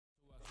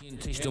Can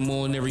taste them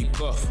on every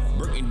puff.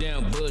 Breaking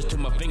down buzz till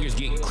my fingers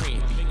get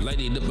cramped. Light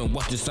it up and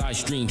watch the side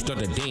stream start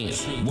to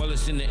dance. While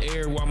it's in the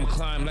air, while I'm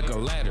climb like a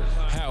ladder.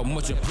 How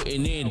much I'm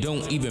putting in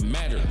don't even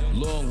matter.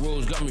 Long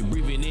roads got me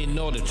breathing in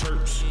all the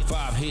terps.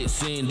 5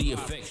 hits in the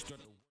effects.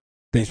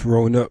 Thanks for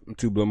rolling up. I'm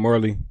Tubla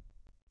Marley.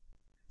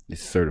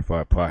 It's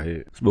certified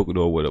pothead. Smoking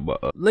all with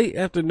about late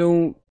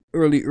afternoon,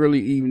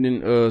 early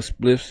evening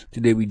spliffs.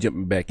 Today we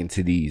jumping back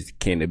into these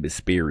cannabis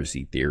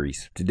conspiracy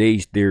theories.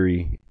 Today's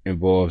theory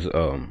involves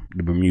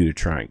the Bermuda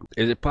Triangle.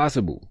 Is it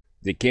possible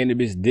that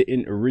cannabis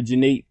didn't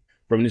originate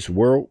from this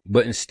world,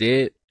 but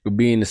instead of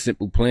being a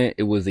simple plant,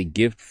 it was a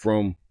gift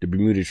from the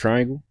Bermuda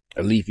Triangle,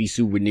 a leafy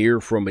souvenir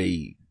from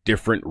a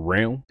different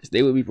realm?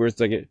 Stay with me for a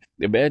second.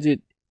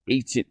 Imagine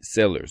ancient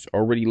settlers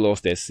already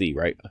lost at sea,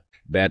 right?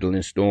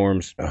 Battling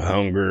storms,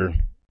 hunger,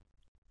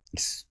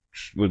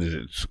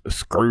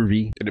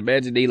 scurvy. And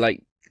imagine they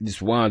like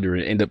just wander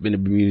and end up in the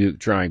Bermuda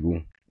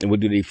Triangle. And what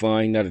do they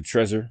find? Not a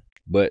treasure,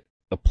 but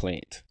a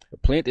plant. A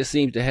plant that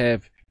seems to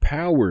have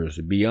powers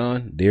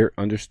beyond their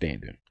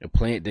understanding. A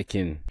plant that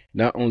can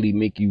not only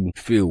make you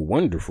feel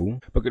wonderful,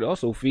 but could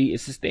also feed and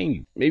sustain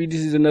you. Maybe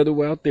this is another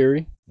wild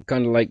theory,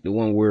 kind of like the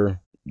one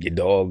where your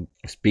dog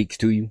speaks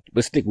to you.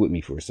 But stick with me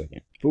for a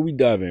second. Before we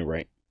dive in,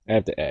 right, I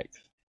have to ask,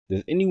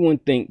 does anyone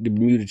think the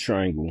Bermuda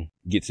Triangle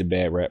gets a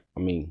bad rap? I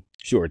mean,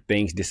 sure,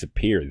 things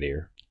disappear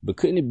there, but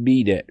couldn't it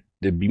be that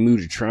the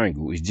Bermuda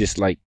Triangle is just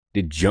like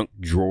the junk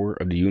drawer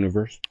of the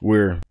universe,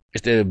 where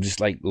instead of just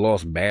like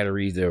lost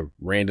batteries or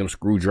random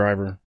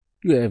screwdriver,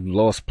 you have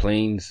lost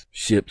planes,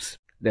 ships,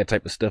 that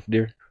type of stuff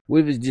there?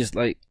 What if it's just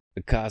like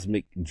a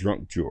cosmic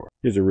junk drawer?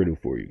 Here's a riddle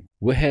for you.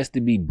 What has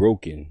to be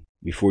broken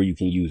before you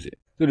can use it?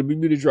 So the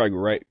Bermuda Triangle,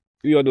 right?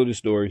 We all know the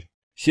story.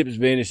 Ships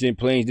vanishing,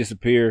 planes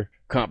disappear,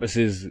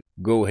 compasses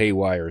go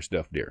haywire and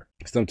stuff there.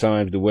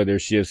 Sometimes the weather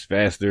shifts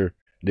faster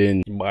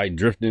than by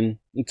drifting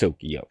in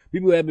Tokyo.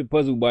 People have been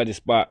puzzled by the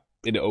spot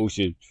in the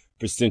ocean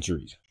for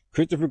centuries.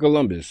 Christopher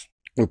Columbus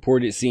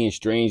reported seeing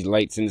strange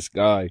lights in the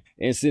sky,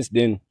 and since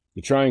then,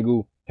 the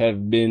triangle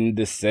have been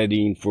the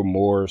setting for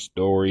more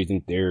stories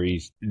and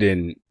theories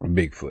than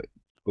Bigfoot.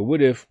 But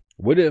what if,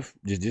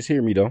 just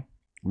hear me though,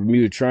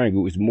 Bermuda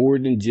Triangle is more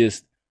than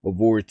just a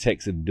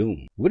vortex of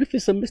doom? What if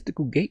it's a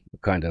mystical gate,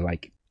 kind of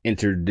like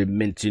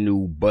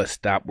interdimensional bus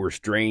stop where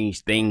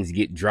strange things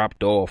get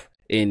dropped off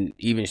and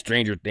even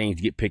stranger things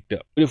get picked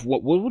up?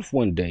 What if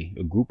one day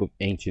a group of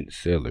ancient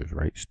sailors,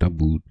 right,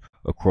 stumbled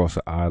across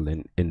an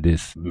island in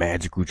this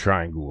magical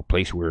triangle, a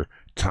place where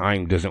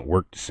time doesn't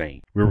work the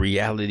same, where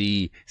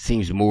reality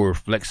seems more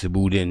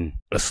flexible than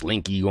a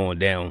slinky going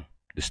down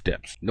the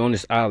steps? And on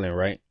this island,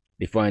 right,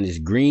 they find this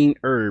green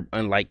herb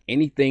unlike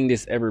anything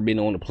that's ever been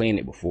on the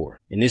planet before.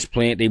 And this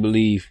plant, they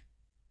believe,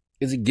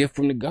 is a gift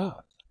from the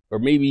gods. Or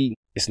maybe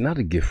it's not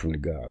a gift from the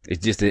gods.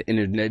 It's just an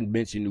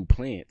interdimensional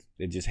plant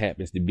that just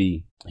happens to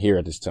be here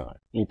at this time.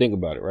 You think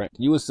about it, right?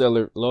 You a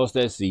seller, lost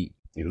at sea,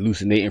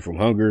 hallucinating from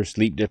hunger,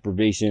 sleep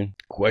deprivation,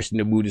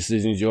 questionable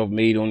decisions y'all have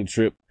made on the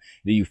trip.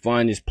 Then you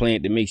find this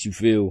plant that makes you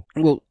feel,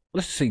 well,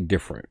 let's say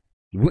different.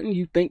 Wouldn't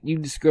you think you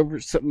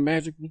discovered something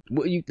magical?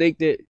 Wouldn't you think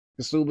that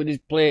consuming this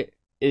plant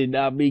and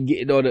not be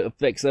getting all the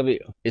effects of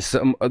it is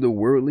something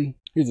otherworldly?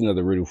 Here's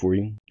another riddle for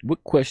you.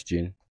 What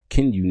question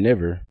can you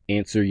never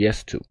answer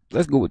yes to?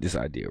 Let's go with this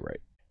idea,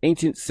 right?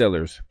 Ancient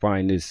settlers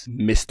find this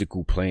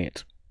mystical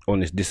plant on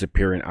this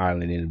disappearing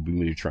island in the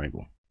Bermuda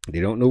Triangle.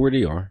 They don't know where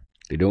they are.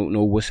 They don't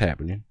know what's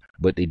happening,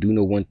 but they do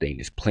know one thing.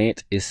 This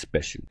plant is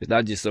special. It's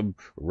not just some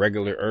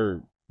regular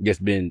herb that's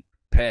been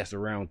passed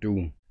around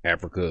through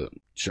Africa,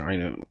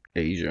 China,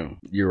 Asia,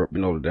 Europe,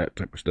 and all of that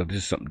type of stuff. This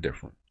is something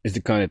different. It's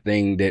the kind of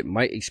thing that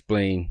might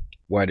explain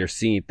why they're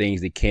seeing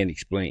things they can't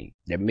explain.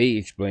 That may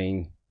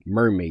explain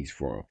mermaids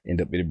for them.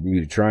 End up in the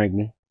Bermuda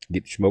Triangle,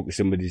 get to smoking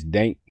some of this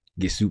dank,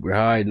 get super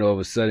high, and all of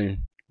a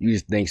sudden, you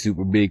just think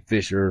super big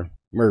fish are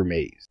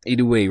mermaids.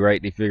 Either way,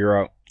 right, they figure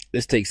out,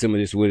 let's take some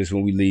of this with us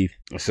when we leave.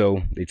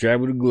 So they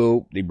travel the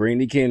globe, they bring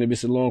the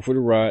cannabis along for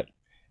the ride,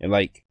 and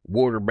like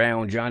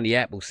water-bound Johnny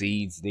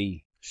Appleseeds,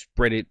 they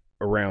spread it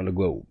around the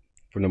globe.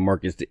 From the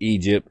markets to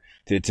Egypt,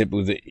 to the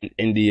temples of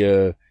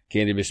India,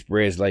 cannabis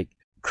spreads like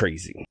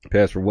crazy.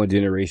 Passed from one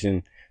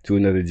generation to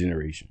another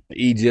generation.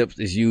 Egypt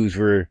is used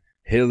for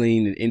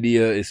healing, and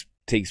India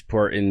takes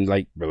part in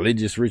like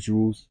religious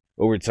rituals.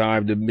 Over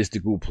time, the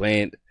mystical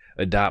plant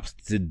adopts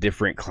to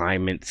different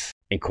climates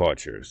and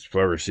cultures,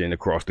 flourishing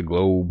across the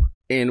globe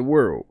and the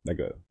world like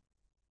a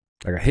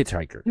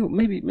hitchhiker. You know,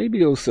 maybe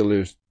those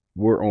sellers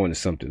were on to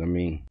something. I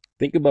mean,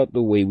 think about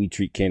the way we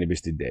treat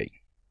cannabis today.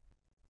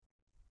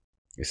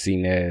 It's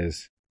seen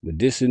as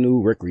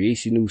medicinal,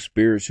 recreational,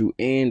 spiritual,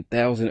 and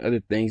 1,000 other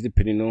things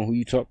depending on who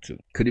you talk to.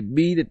 Could it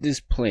be that this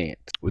plant,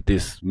 with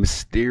this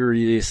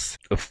mysterious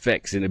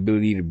effects and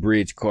ability to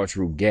bridge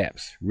cultural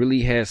gaps,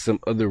 really has some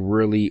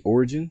otherworldly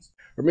origins?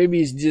 Or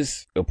maybe it's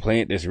just a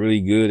plant that's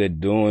really good at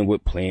doing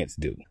what plants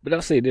do. But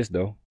I'll say this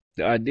though.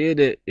 The idea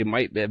that it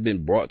might have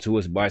been brought to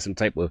us by some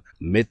type of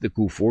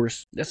mythical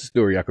force, that's a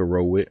story I could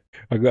roll with.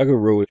 I could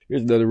roll with.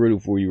 Here's another riddle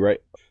for you, right?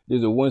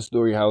 There's a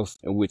one-story house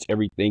in which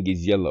everything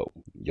is yellow.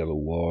 Yellow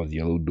walls,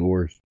 yellow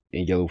doors.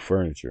 and yellow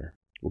furniture.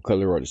 What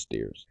color are the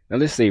stairs? Now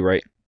let's say,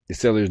 right, the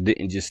sellers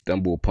didn't just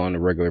stumble upon a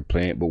regular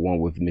plant, but one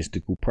with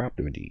mystical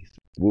properties.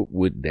 What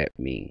would that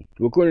mean?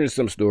 Well, according to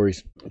some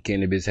stories,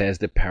 cannabis has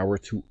the power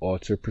to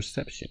alter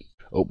perception,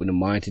 open the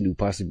mind to new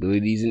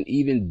possibilities, and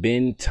even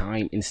bend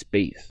time and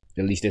space.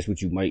 At least that's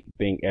what you might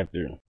think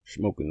after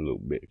smoking a little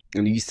bit.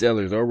 And these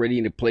sellers, already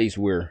in a place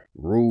where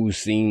rules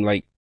seem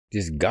like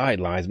just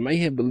guidelines, may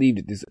have believed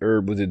that this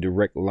herb was a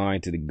direct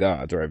line to the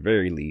gods, or at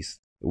very least,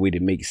 a way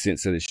to make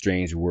sense of the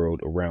strange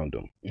world around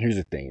them. Here's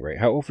the thing, right?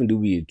 How often do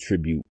we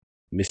attribute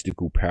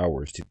mystical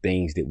powers to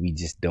things that we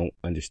just don't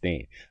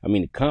understand? I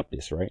mean, the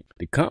compass, right?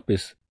 The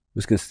compass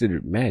was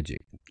considered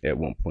magic at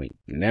one point.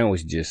 Now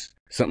it's just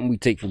something we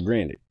take for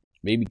granted.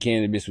 Maybe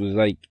cannabis was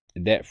like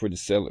that for the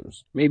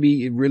sellers.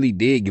 Maybe it really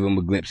did give them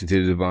a glimpse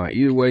into the divine.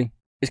 Either way,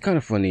 it's kind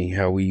of funny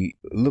how we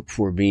look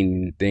for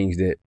meaning in things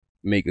that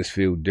make us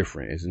feel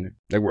different, isn't it?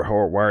 Like we're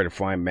hardwired to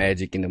find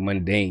magic in the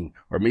mundane.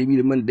 Or maybe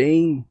the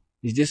mundane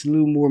is just a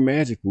little more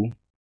magical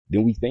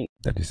than we think.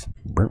 That just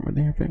burnt my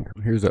damn finger.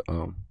 Here's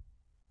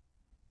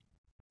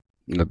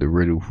another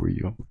riddle for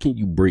you. What can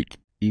you break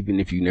even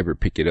if you never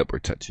pick it up or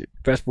touch it?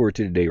 Fast forward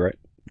to today, right?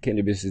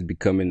 Cannabis is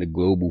becoming a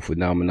global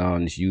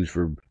phenomenon. It's used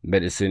for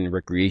medicine,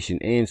 recreation,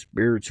 and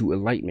spiritual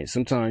enlightenment,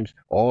 sometimes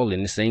all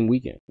in the same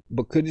weekend.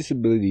 But could this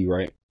ability,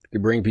 right, to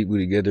bring people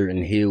together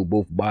and heal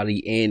both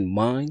body and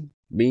mind,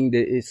 mean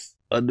that it's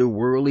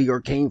otherworldly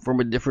or came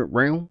from a different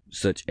realm,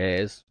 such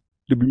as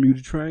the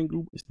Bermuda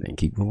Triangle? This thing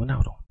keep going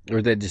out on. Or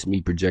is that just me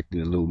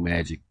projecting a little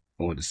magic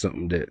onto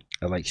something that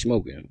I like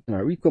smoking? All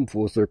right, we come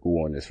full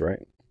circle on this, right?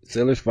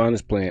 Sellers found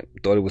this plant,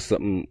 thought it was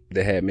something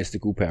that had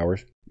mystical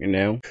powers. And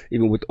now,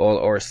 even with all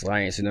our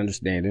science and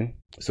understanding,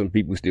 some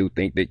people still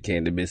think that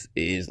cannabis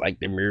is like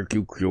the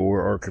miracle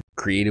cure or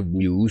creative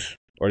muse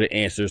or the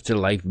answers to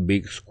life's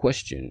big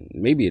question.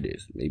 Maybe it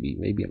is. Maybe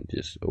I'm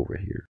just over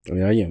here. I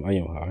mean, I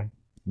am high,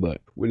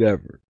 but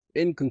whatever.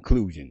 In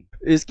conclusion,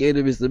 is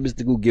cannabis a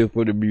mystical gift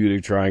for the Bermuda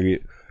Triangle,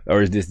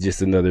 or is this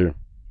just another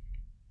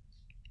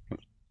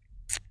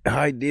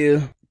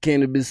idea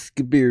cannabis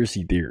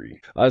conspiracy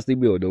theory? Honestly,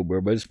 we don't know,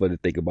 bro, but it's fun to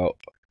think about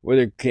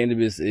whether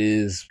cannabis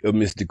is a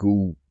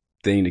mystical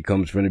thing that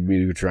comes from the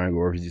Bermuda Triangle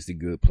or if it's just a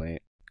good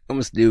plant. I'm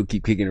gonna still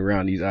keep kicking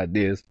around these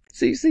ideas.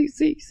 See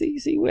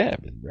what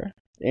happens, bro.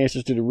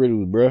 Answers to the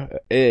riddles, bro. An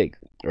egg.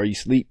 Are you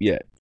asleep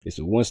yet? It's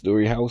a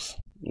one-story house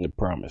and a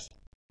promise.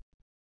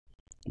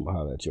 I'm gonna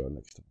holler at y'all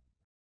next time.